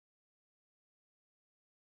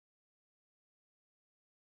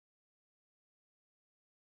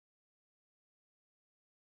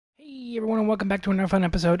Hey everyone, and welcome back to another fun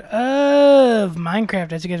episode of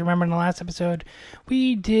Minecraft. As you guys remember in the last episode,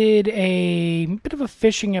 we did a bit of a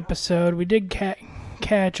fishing episode. We did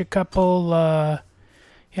catch a couple, a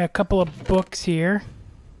couple of books here.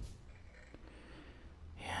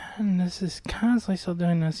 Yeah, and this is constantly still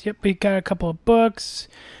doing this. Yep, we got a couple of books,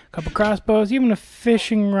 a couple crossbows, even a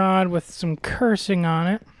fishing rod with some cursing on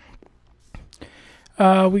it.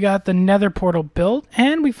 We got the Nether portal built,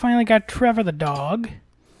 and we finally got Trevor the dog.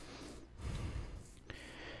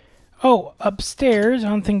 Oh, upstairs, I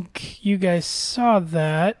don't think you guys saw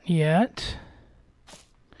that yet.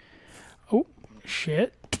 Oh,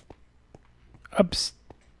 shit.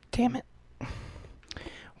 Damn it.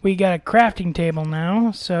 We got a crafting table now,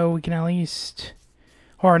 so we can at least...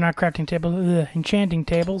 Or not crafting table, enchanting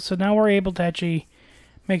table. So now we're able to actually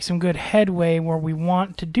make some good headway where we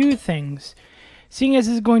want to do things. Seeing as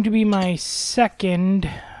this is going to be my second,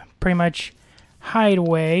 pretty much...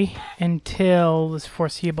 hideaway until this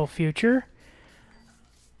foreseeable future,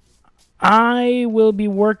 I will be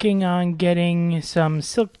working on getting some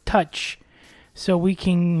silk touch so we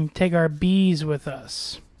can take our bees with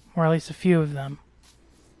us, or at least a few of them.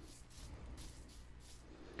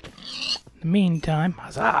 In the meantime,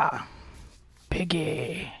 huzzah!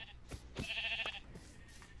 Piggy!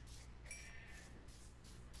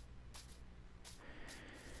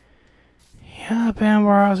 Yep, and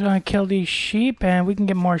we're also going to kill these sheep, and we can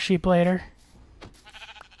get more sheep later.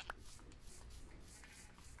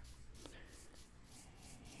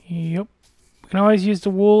 Yep. We can always use the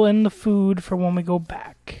wool and the food for when we go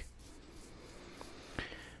back.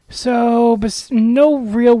 So, but no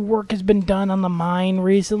real work has been done on the mine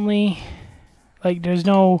recently. Like, there's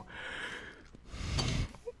not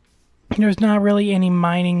really any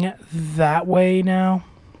mining that way now.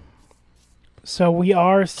 So we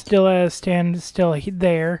are still at a standstill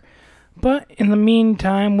there. But in the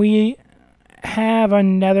meantime, we have a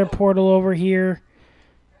nether portal over here.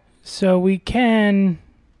 So we can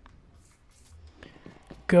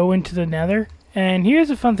go into the nether. And here's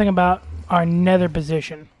the fun thing about our nether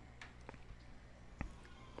position.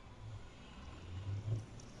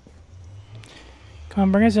 Come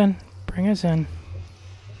on, bring us in. Bring us in.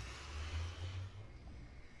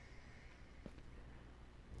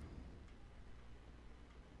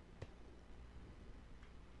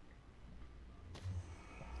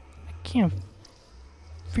 Can't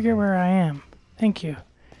figure where I am. Thank you.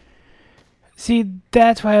 See,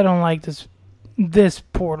 that's why I don't like this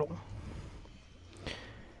portal.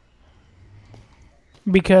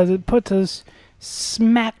 Because it puts us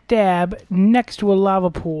smack dab next to a lava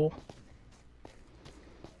pool.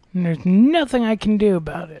 And there's nothing I can do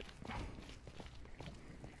about it.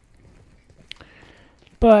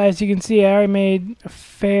 But as you can see, I already made a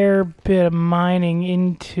fair bit of mining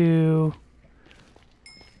into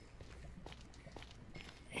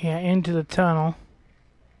the tunnel.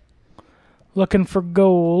 Looking for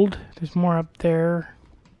gold. There's more up there.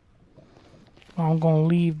 I'm going to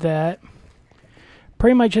leave that.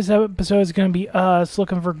 Pretty much this episode is going to be us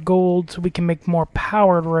looking for gold so we can make more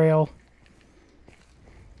powered rail.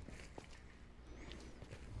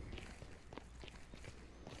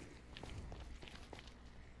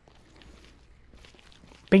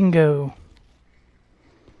 Bingo.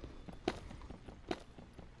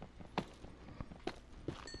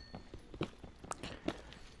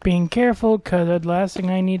 Being careful, because the last thing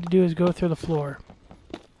I need to do is go through the floor.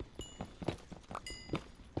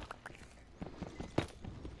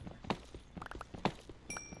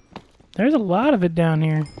 There's a lot of it down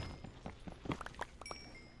here.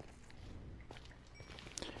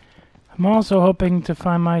 I'm also hoping to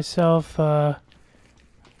find myself a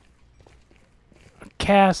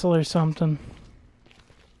castle or something.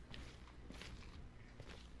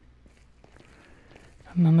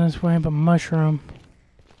 And then this way, but mushroom.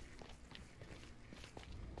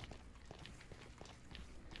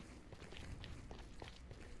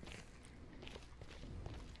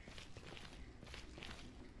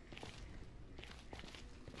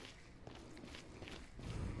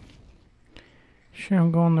 Sure,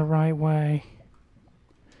 I'm going the right way.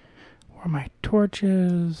 Where are my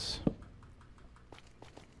torches?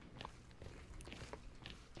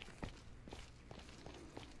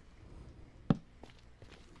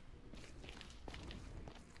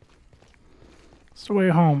 It's the way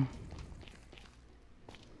home.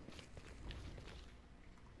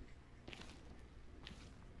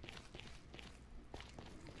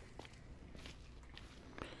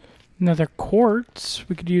 Another quartz.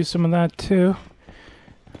 We could use some of that too.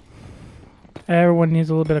 Everyone needs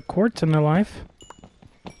a little bit of quartz in their life.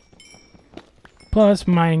 Plus,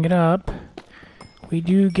 mining it up, we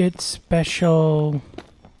do get special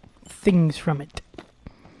things from it.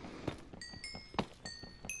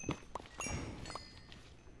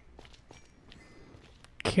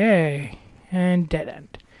 Okay, and dead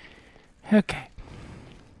end. Okay.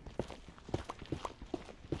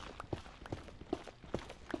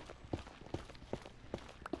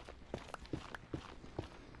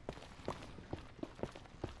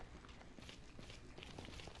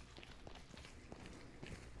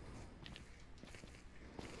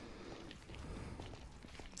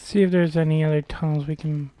 See if there's any other tunnels we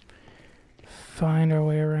can find our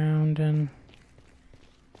way around in.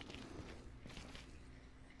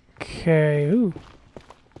 Okay, ooh.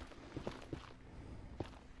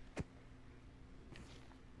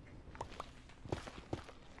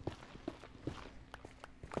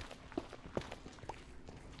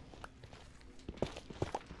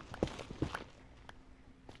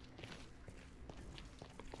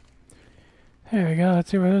 There we go,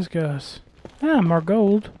 let's see where this goes. Ah, more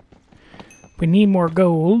gold. We need more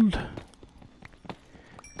gold.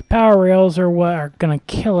 The power rails are what are gonna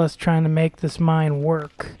kill us trying to make this mine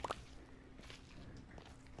work.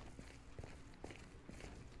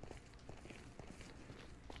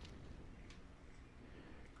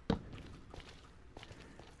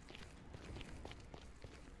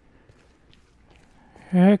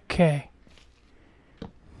 Okay.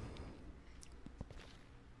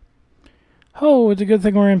 Oh, it's a good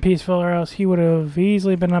thing we're in peaceful, or else he would have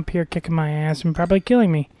easily been up here kicking my ass and probably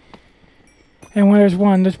killing me. And when there's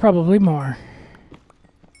one, there's probably more.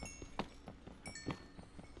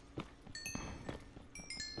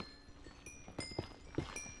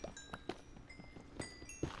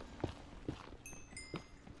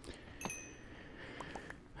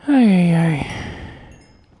 Ay, ay.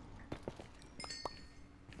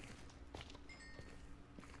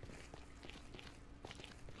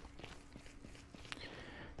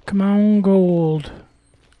 Come on, gold.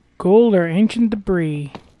 Gold or ancient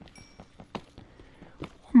debris.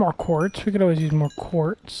 More quartz. We could always use more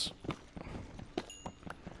quartz.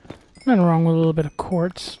 Nothing wrong with a little bit of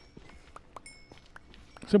quartz.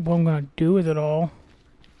 Except what I'm going to do with it all.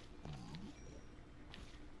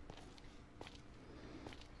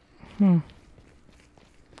 Don't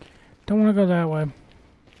want to go that way.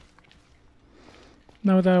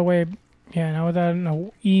 Not without a way. Yeah, not without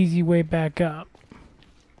an easy way back up.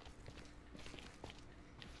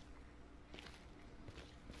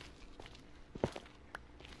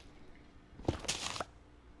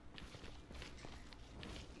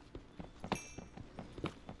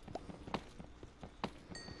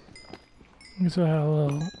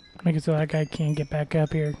 Make it so that guy can't get back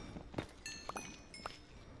up here.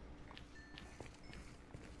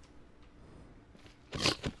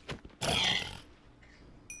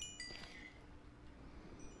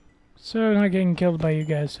 So not getting killed by you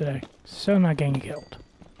guys today. So not getting killed.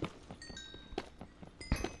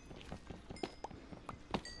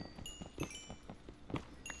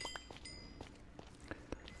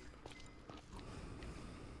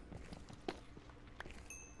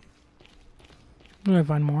 I'm gonna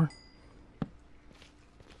find more.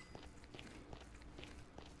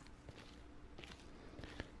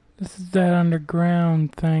 This is that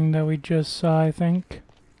underground thing that we just saw, I think.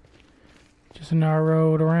 Just an our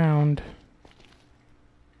road around.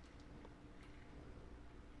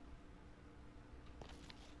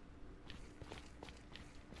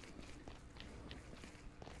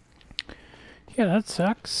 Yeah, that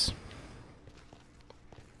sucks.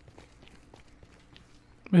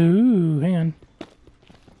 Ooh, hang on.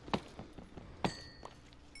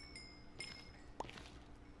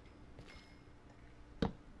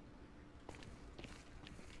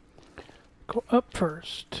 Go up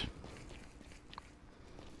first.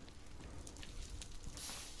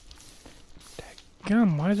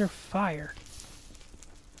 Dadgum, why is there fire?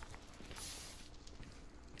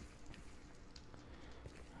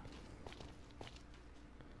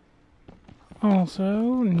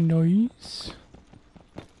 Also, noise.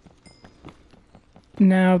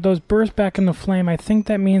 Now, those burst back in the flame, I think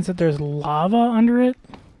that means that there's lava under it.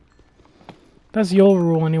 That's the old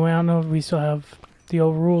rule anyway. I don't know if we still have the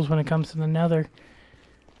old rules when it comes to the Nether.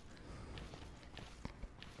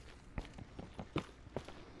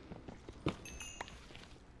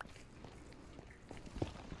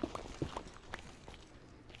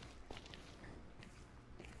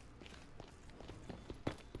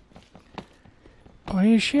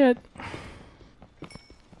 Plenty of shit.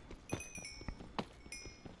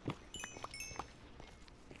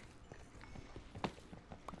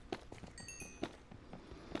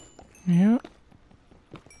 Yeah.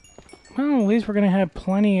 Well, at least we're going to have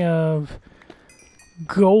plenty of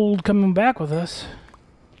gold coming back with us.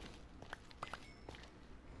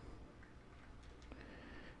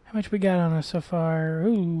 How much we got on us so far?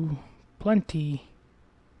 Ooh, plenty.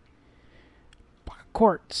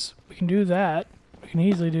 Quartz. We can do that. We can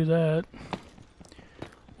easily do that.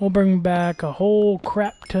 We'll bring back a whole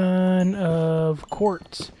crap ton of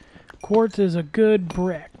quartz. Quartz is a good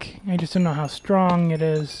brick. I just don't know how strong it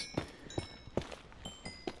is.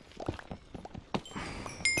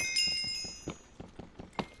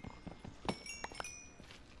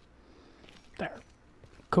 There.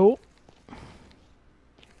 Cool.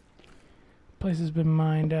 Place has been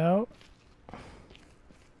mined out.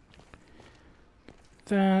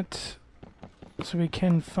 That, so we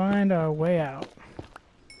can find our way out.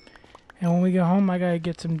 And when we go home, I gotta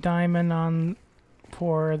get some diamond on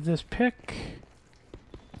for this pick.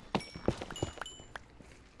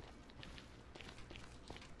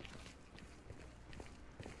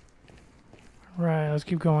 Right, let's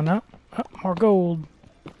keep going up. Oh, more gold.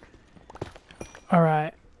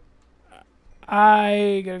 Alright.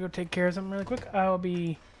 I gotta go take care of something really quick. I'll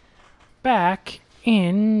be back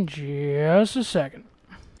in just a second.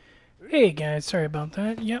 Hey guys, sorry about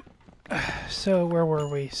that. Yep. So where were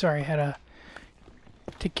we? Sorry, I had to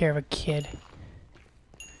take care of a kid.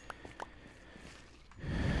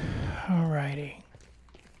 Alrighty.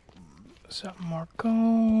 Something more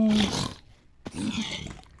gold.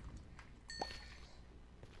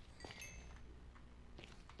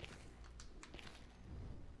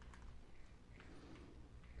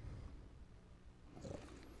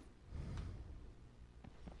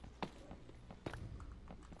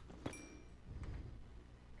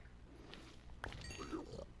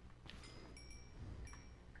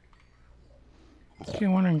 You're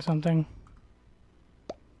wondering something.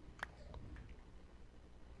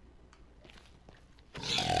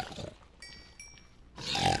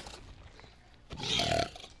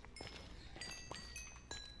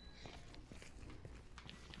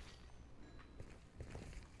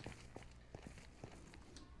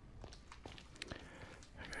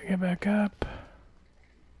 Get back up.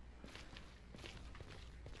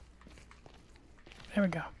 There we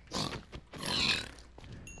go.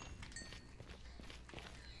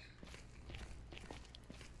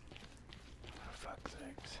 For fuck's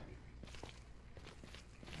sakes.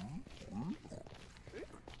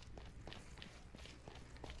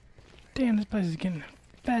 Damn, this place is getting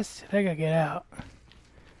infested. I gotta get out.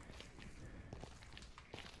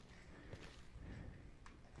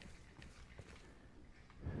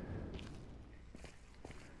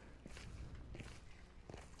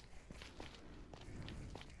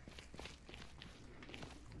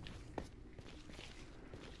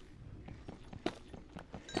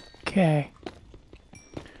 Okay.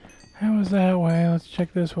 That was that way. Let's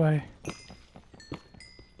check this way.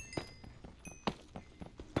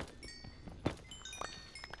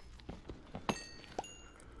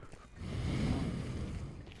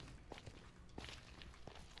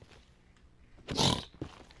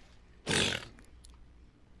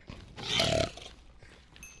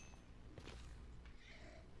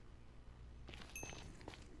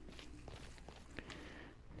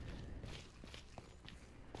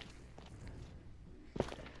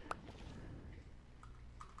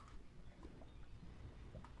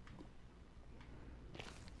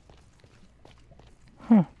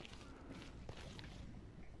 Huh.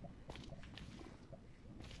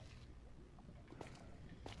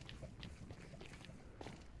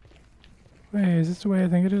 Wait, is this the way I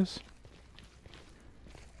think it is?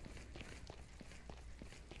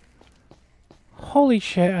 Holy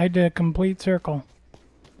shit, I did a complete circle.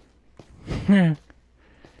 Oh,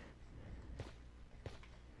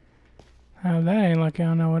 that ain't lucky, I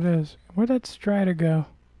don't know what it is. Where'd that strider go?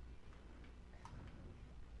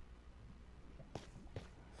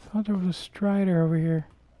 I thought there was a strider over here.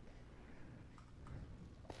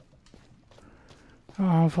 Oh,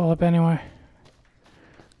 I'll fall up anyway.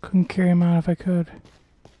 Couldn't carry him out if I could.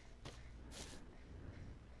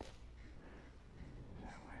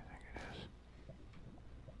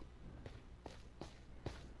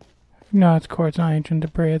 No, it's quartz, not ancient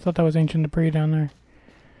debris. I thought that was ancient debris down there.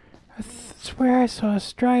 I swear I saw a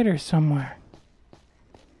strider somewhere.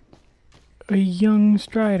 A young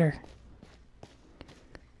strider.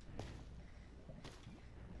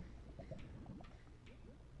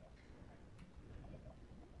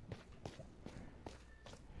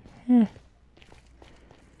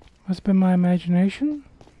 Must have been my imagination.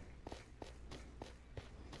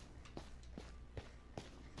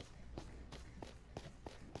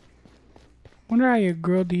 Wonder how you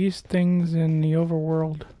grow these things in the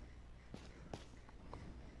overworld.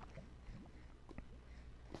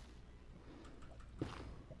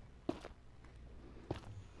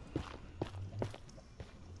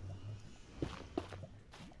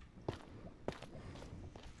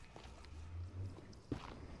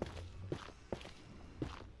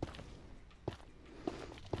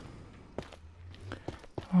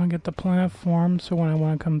 I'll get the platform so when I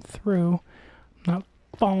want to come through, I'm not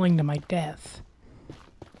falling to my death.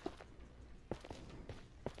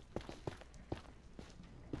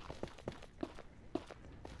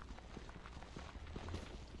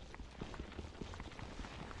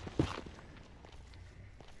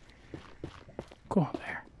 Cool,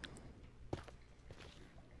 there.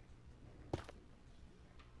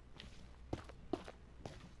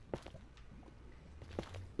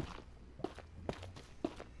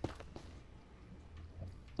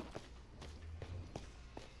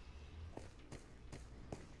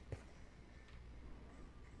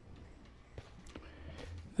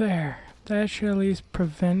 There. That should at least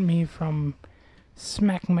prevent me from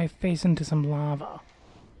smacking my face into some lava.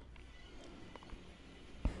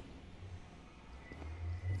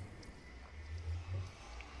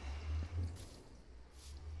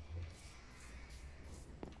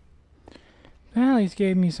 That at least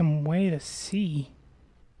gave me some way to see.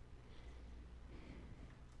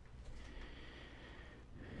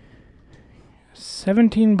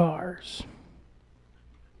 $17 bars.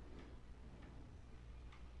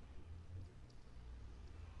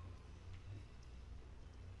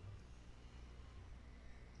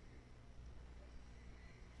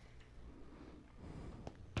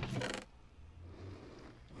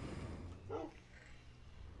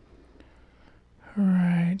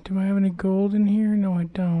 Alright, do I have any gold in here? No, I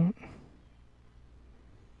don't.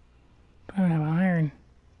 I don't have iron.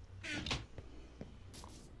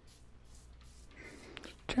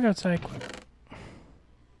 Check out side quest.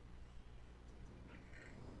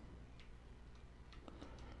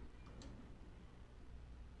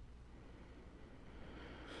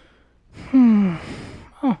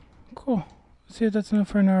 Oh, cool. Let's see if that's enough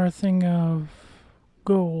for another thing of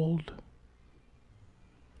gold.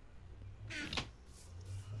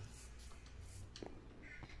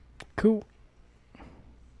 Cool.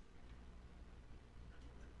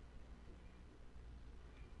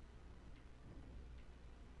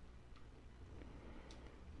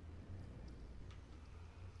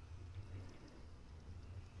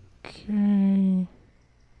 Okay.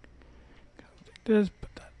 Just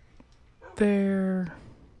put that there.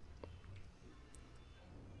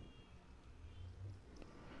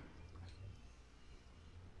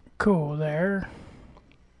 Cool there.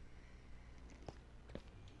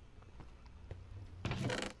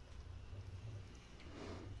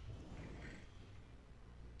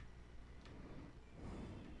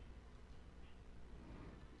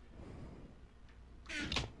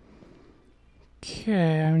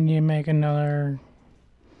 Okay, I need to make another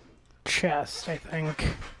chest, I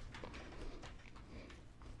think.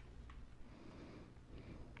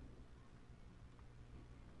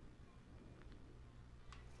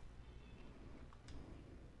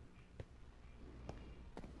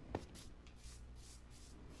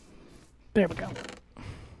 There we go.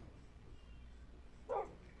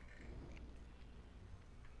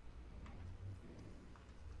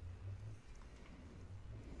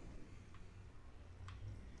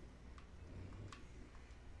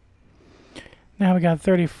 Now we got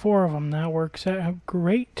 34 of them. That works out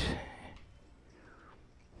great.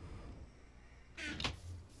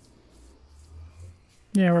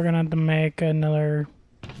 Yeah, we're gonna have to make another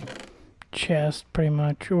chest, pretty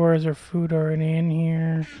much. Or is there food already in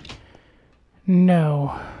here?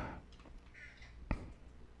 No.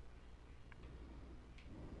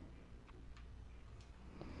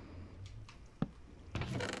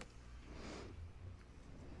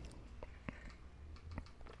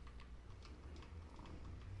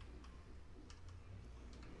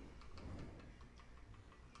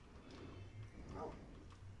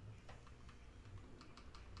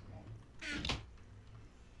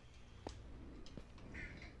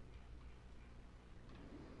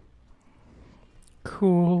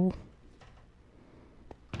 Cool.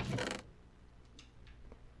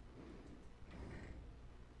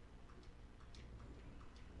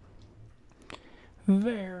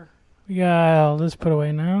 There. We got all this put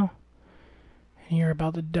away now. And you're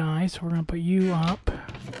about to die, so we're going to put you up.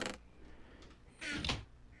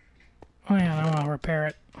 Oh yeah, now I'll repair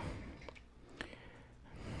it.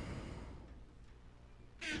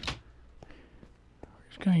 We're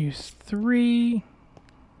just going to use 3.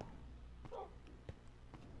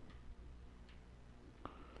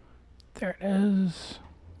 There it is.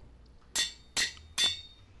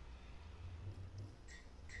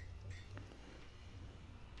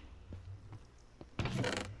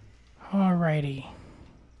 Alrighty.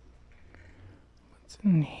 What's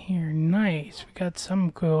in here? Nice. We got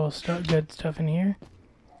some cool stuff, good stuff in here.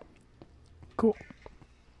 Cool.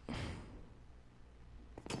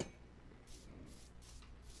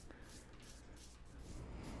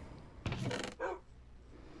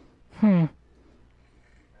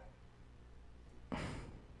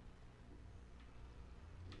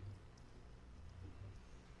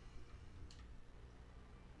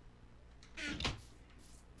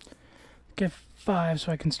 get 5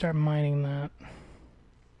 so I can start mining that.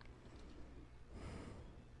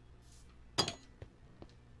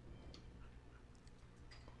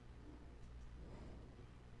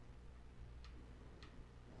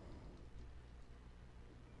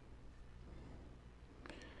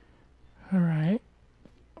 All right.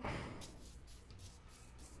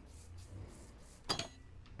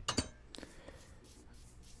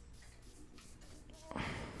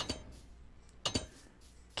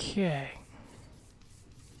 Okay.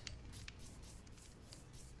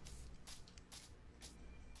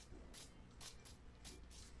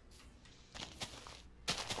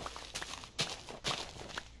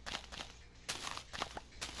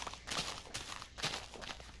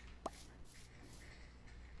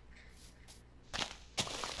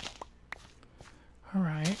 All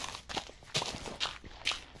right.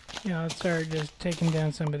 Yeah, let's start just taking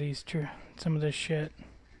down some of these some of this shit.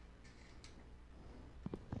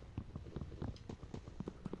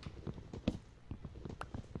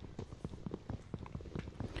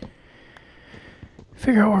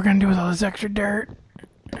 Figure out what we're gonna do with all this extra dirt.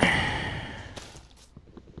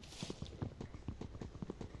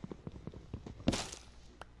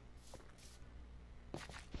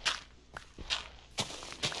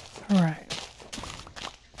 All right.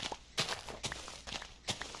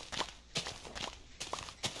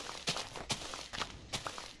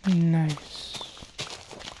 Nice.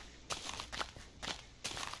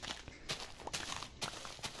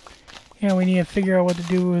 Yeah, we need to figure out what to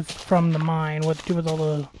do with from the mine, what to do with all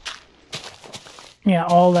the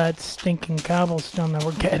all that stinking cobblestone that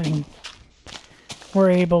we're getting.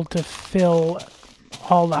 We're able to fill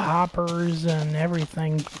all the hoppers and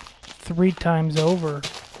everything 3 times over.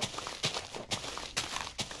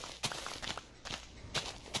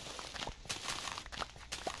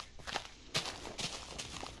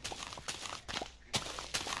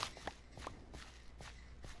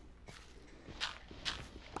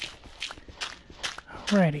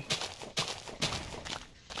 Alrighty.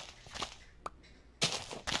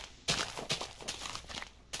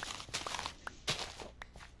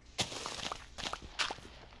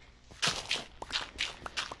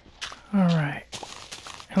 Alright.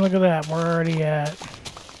 And look at that, we're already at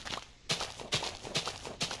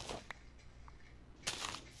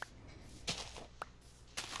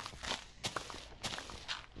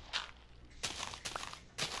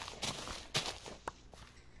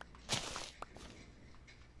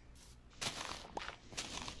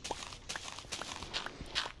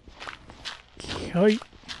okay.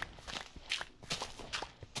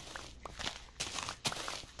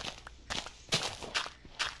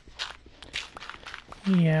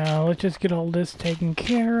 Yeah, let's just get all this taken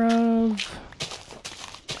care of.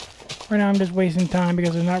 Right now I'm just wasting time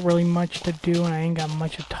because there's not really much to do and I ain't got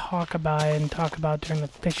much to talk about during the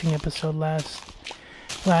fishing episode last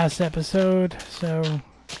episode. So,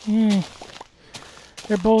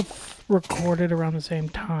 they're both recorded around the same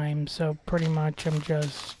time, so pretty much I'm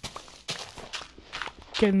just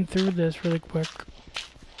getting through this really quick.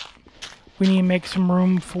 We need to make some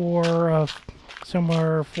room for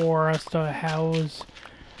somewhere for us to house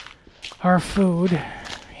our food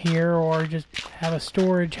here, or just have a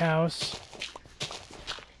storage house.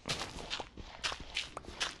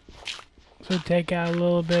 So take out a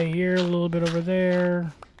little bit here, a little bit over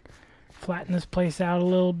there, flatten this place out a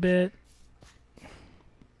little bit.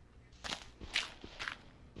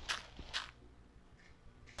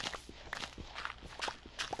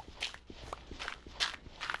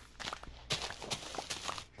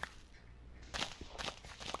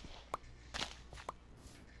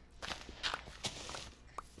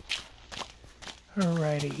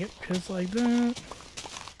 Alrighty, yep, just like that.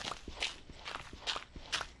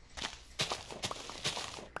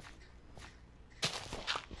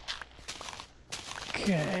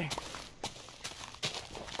 Okay.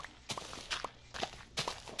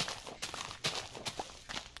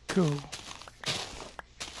 Cool.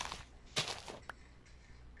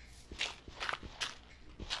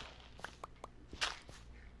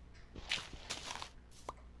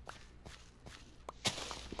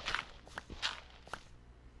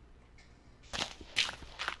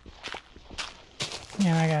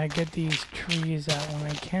 And I gotta get these trees out when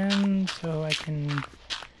I can, so I can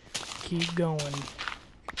keep going.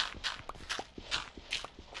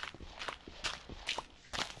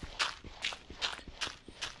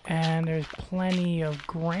 And there's plenty of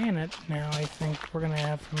granite now, I think we're gonna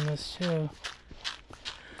have from this too.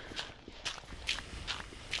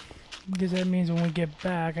 Because that means when we get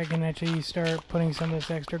back, I can actually start putting some of this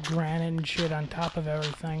extra granite and shit on top of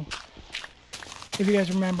everything. If you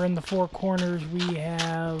guys remember, in the 4 corners we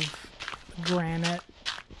have granite,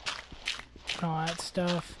 and all that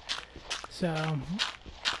stuff. So,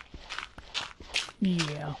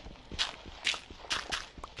 yeah.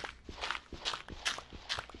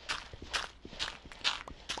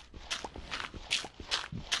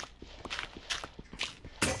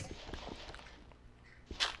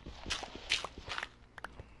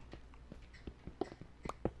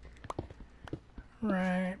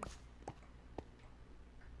 Right.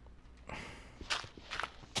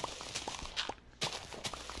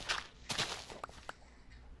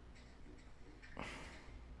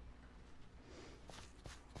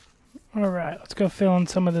 Alright, let's go fill in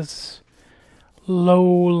some of this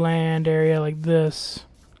lowland area like this.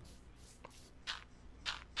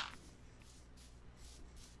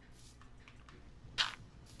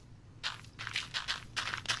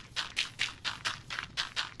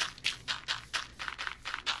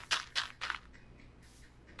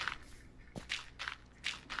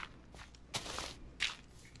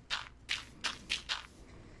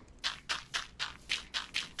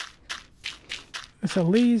 This at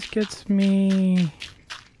least gets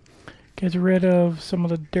rid of some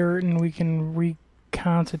of the dirt and we can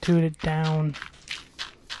reconstitute it down.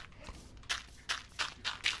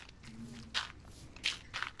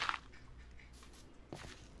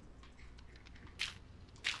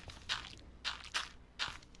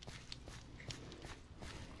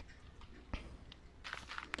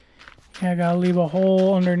 Yeah, I gotta leave a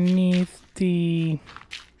hole underneath the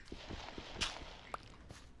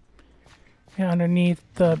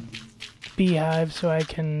beehive so I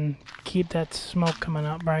can keep that smoke coming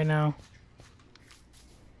up right now.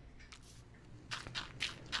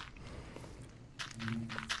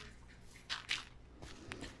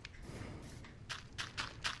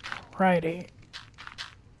 Righty.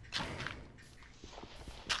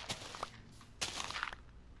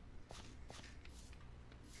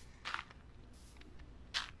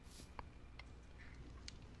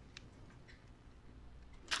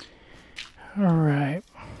 All right.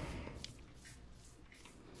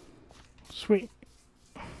 Sweet.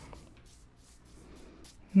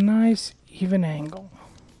 Nice even angle.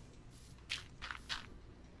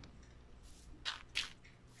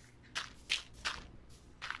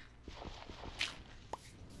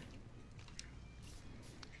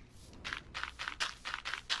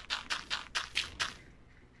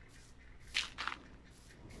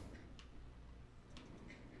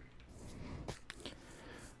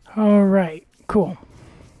 All right, cool.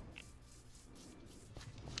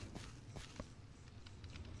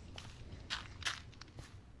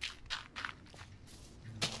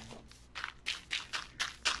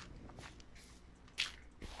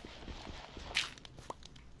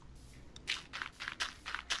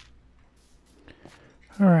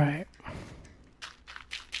 All right.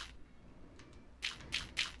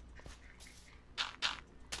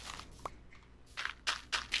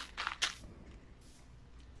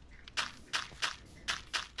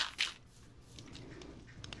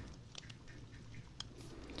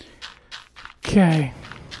 Okay.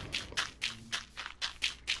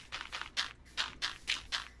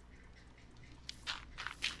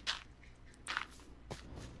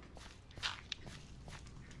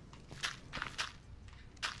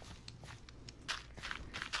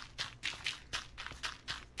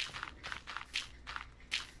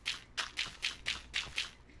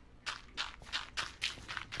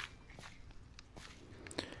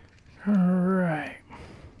 All right.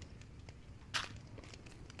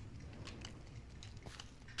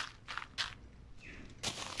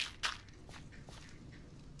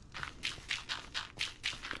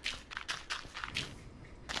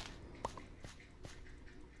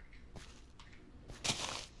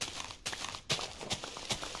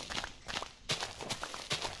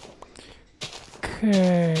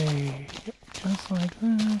 Okay, just like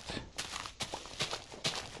that.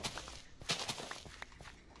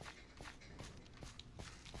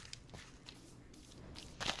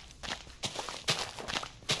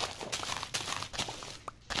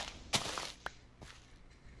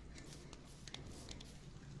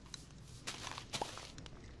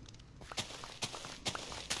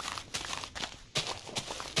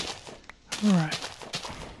 All right.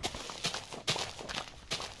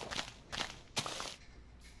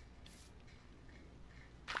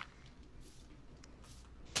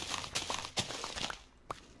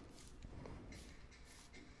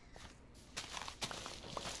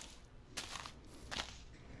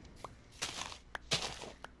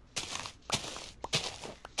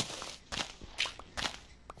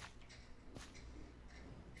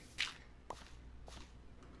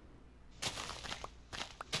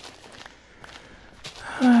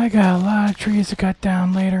 I got a lot of trees to cut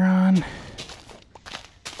down later on.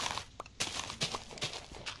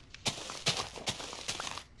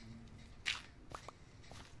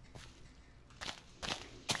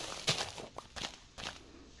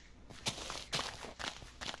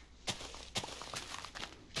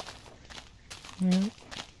 Yeah.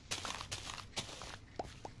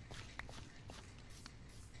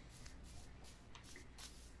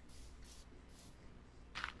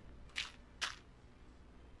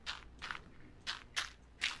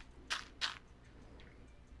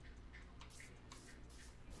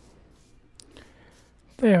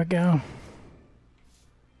 There we go.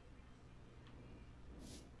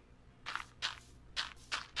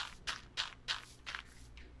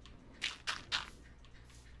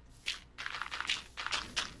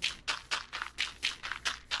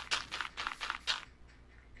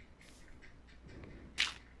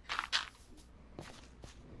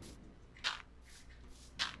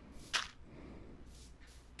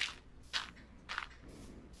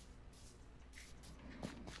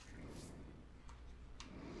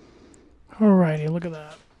 Alrighty, look at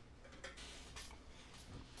that.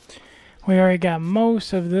 We already got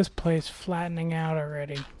most of this place flattening out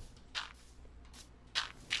already.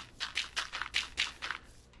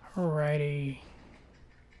 Alrighty.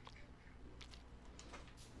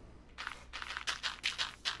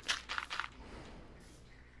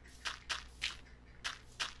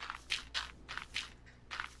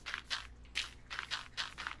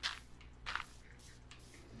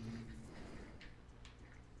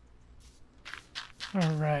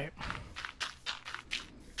 Alright.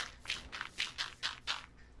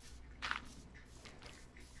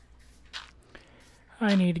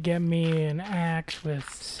 I need to get me an axe with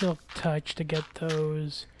silk touch to get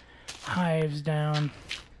those hives down.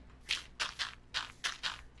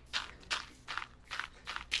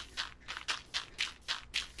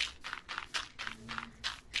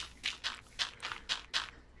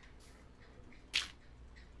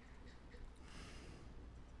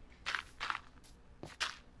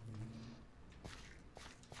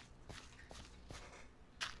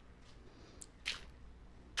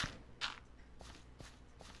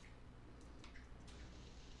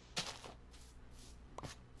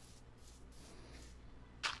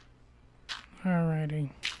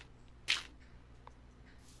 Alrighty.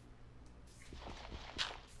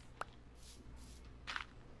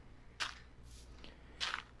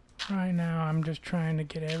 Right now I'm just trying to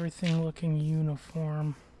get everything looking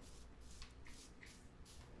uniform.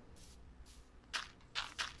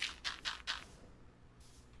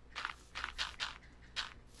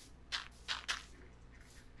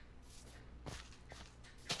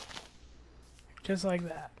 Just like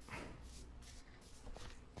that.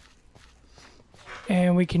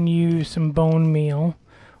 And we can use some bone meal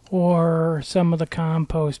or some of the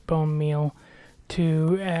compost bone meal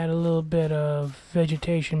to add a little bit of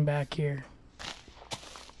vegetation back here.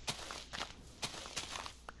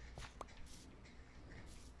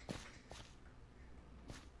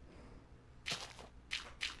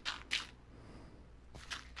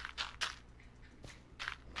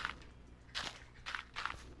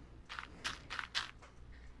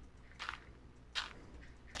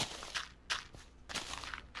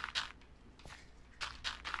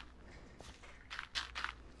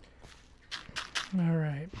 All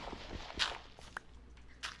right.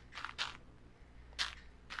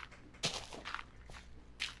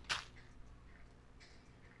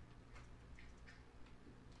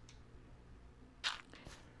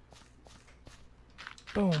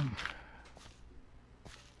 Boom.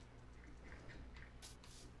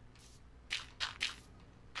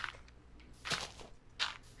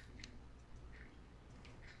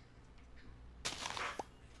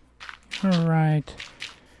 All right.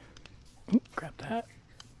 Ooh, grab that.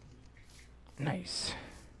 Nice.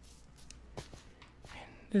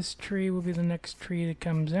 This tree will be the next tree that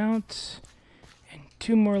comes out. And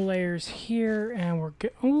 2 more layers here, and we're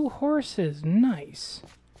good. Ooh, horses. Nice.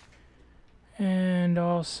 And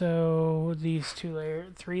also these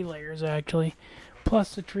 3 layers actually,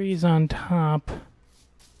 plus the trees on top.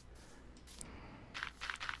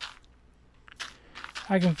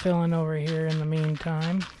 I can fill in over here in the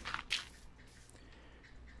meantime.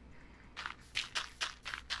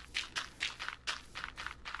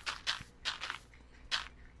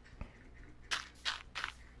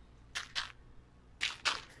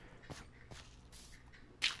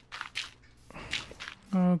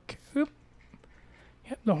 Okay. Oop.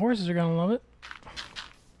 Yep, the horses are gonna love it.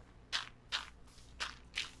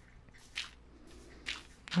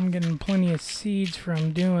 I'm getting plenty of seeds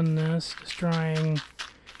from doing this, destroying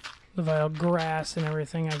the vile grass and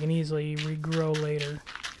everything. I can easily regrow later.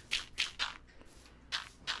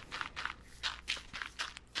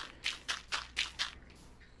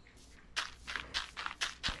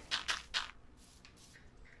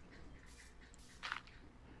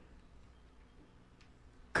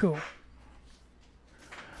 Cool.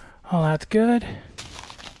 All that's good.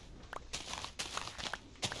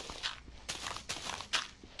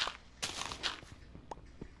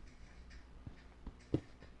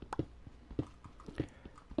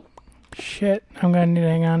 Shit, I'm gonna need to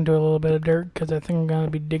hang on to a little bit of dirt because I think I'm gonna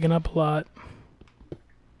be digging up a lot.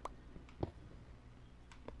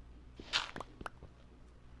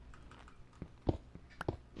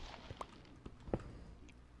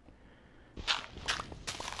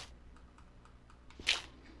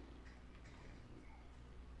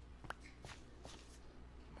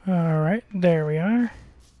 Alright, there we are.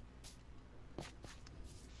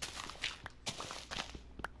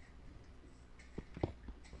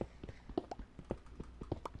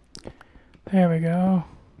 There we go.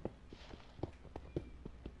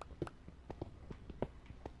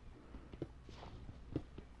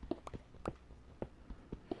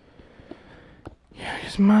 Yeah,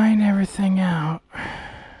 just mine everything out.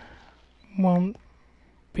 Won't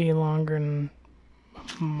be longer than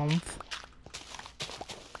a month.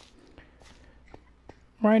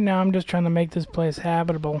 Right now I'm just trying to make this place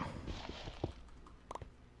habitable.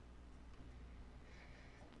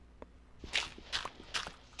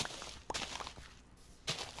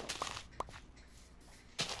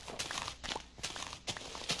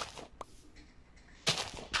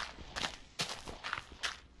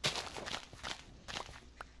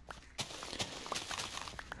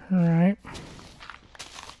 Alright.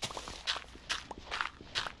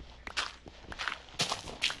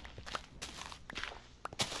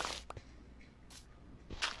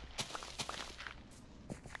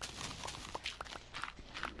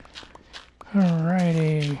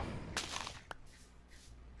 Alrighty.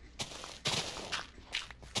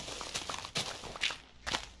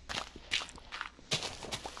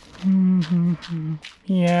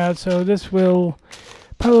 Yeah, so this will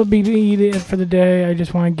probably be it for the day. I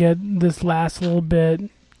just want to get this last little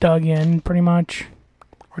bit dug in, pretty much.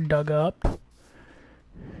 Or dug up.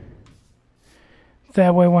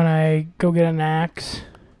 That way when I go get an axe,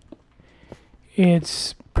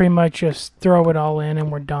 it's pretty much just throw it all in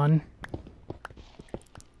and we're done.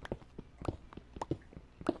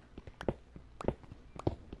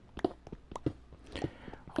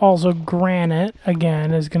 Also, granite,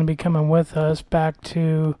 again, is going to be coming with us back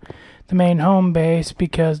to the main home base,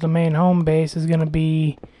 because the main home base is going to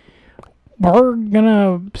be... We're going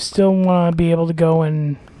to still want to be able to go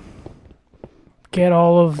and get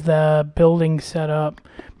all of the buildings set up.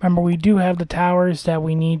 Remember, we do have the towers that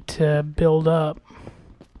we need to build up.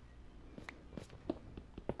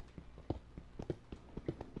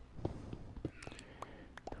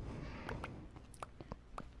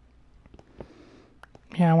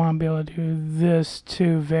 Yeah, I want to be able to do this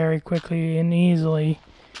too very quickly and easily.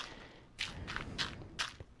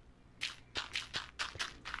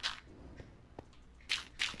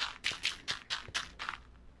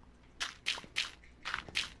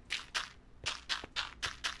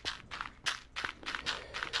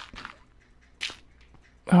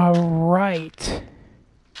 Alright.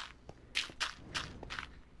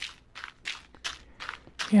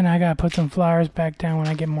 And I gotta put some flowers back down when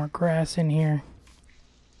I get more grass in here.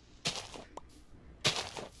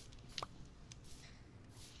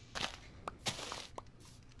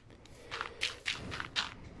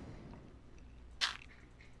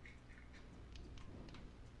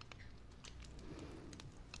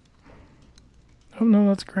 Oh no,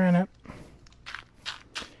 that's granite.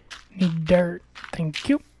 Need dirt. Thank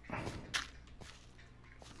you.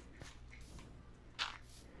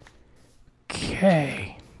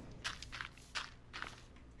 Okay.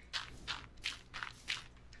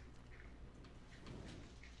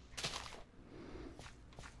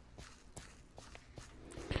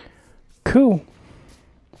 Cool.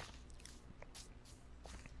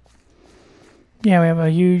 Yeah, we have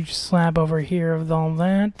a huge slab over here of all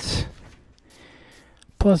that.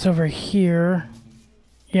 Plus over here,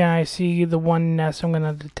 yeah, I see the one nest I'm going to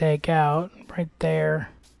have to take out right there.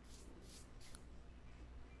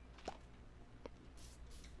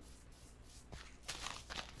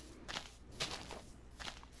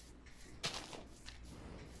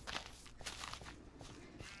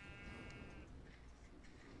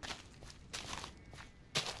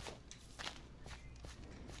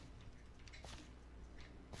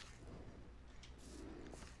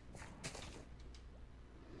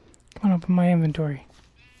 Come on, open my inventory.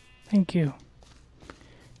 Thank you.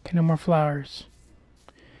 Okay, no more flowers.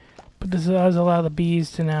 But this does allow the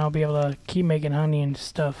bees to now be able to keep making honey and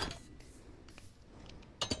stuff.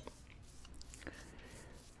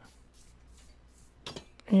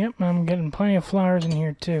 Yep, I'm getting plenty of flowers in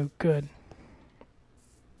here too. Good.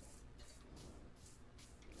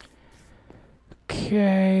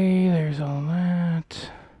 Okay, there's all that.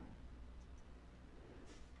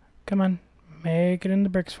 Come on, make it in the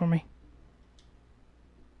bricks for me.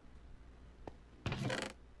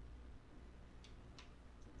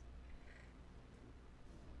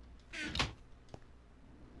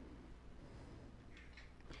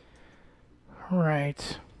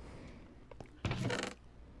 Right.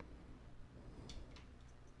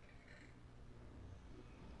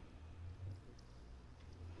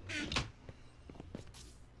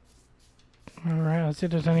 Alright, let's see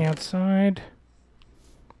if there's any outside.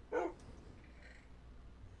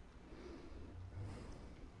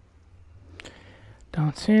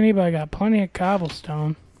 Don't see any, but I got plenty of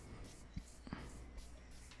cobblestone.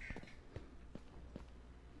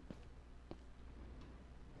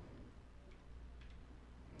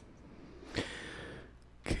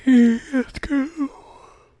 Okay, let's go.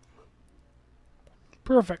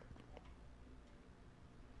 Perfect.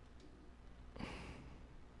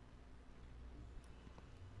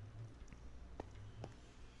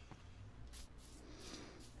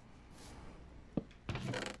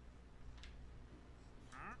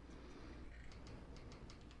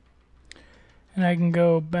 And I can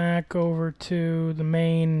go back over to the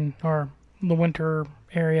main, or the winter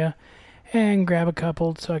area, and grab a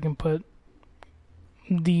couple so I can put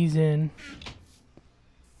these in.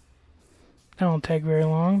 That won't take very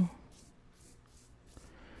long.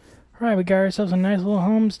 Alright, we got ourselves a nice little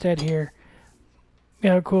homestead here. The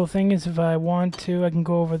other cool thing is if I want to, I can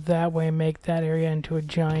go over that way and make that area into a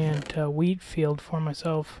giant wheat field for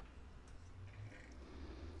myself.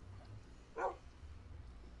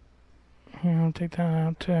 Here, I'll take that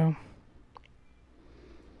out too.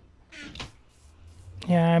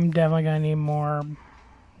 Yeah, I'm definitely gonna need more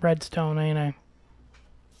redstone, ain't I?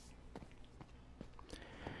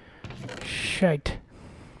 Shite.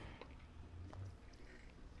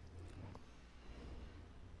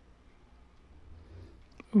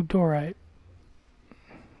 Ooh, dorite.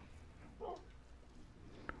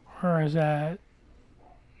 Or is that?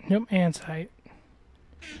 Nope, andesite.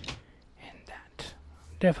 And that.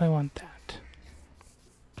 Definitely want that.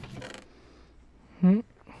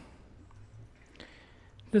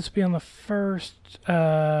 This will be on the first,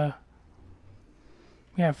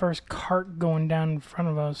 first cart going down in front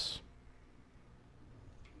of us.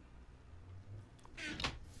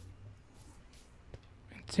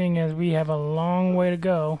 Seeing as we have a long way to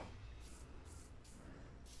go.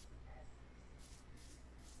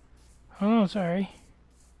 Oh, no, sorry.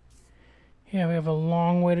 Yeah, we have a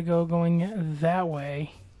long way to go going that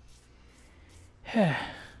way.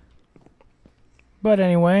 But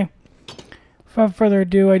anyway, without further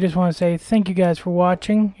ado, I just want to say thank you guys for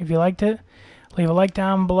watching. If you liked it, leave a like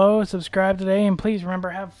down below, subscribe today, and please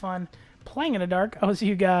remember, have fun playing in the dark. I'll see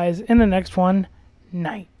you guys in the next one.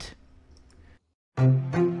 Night.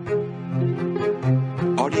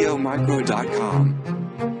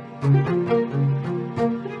 AudioMicro.com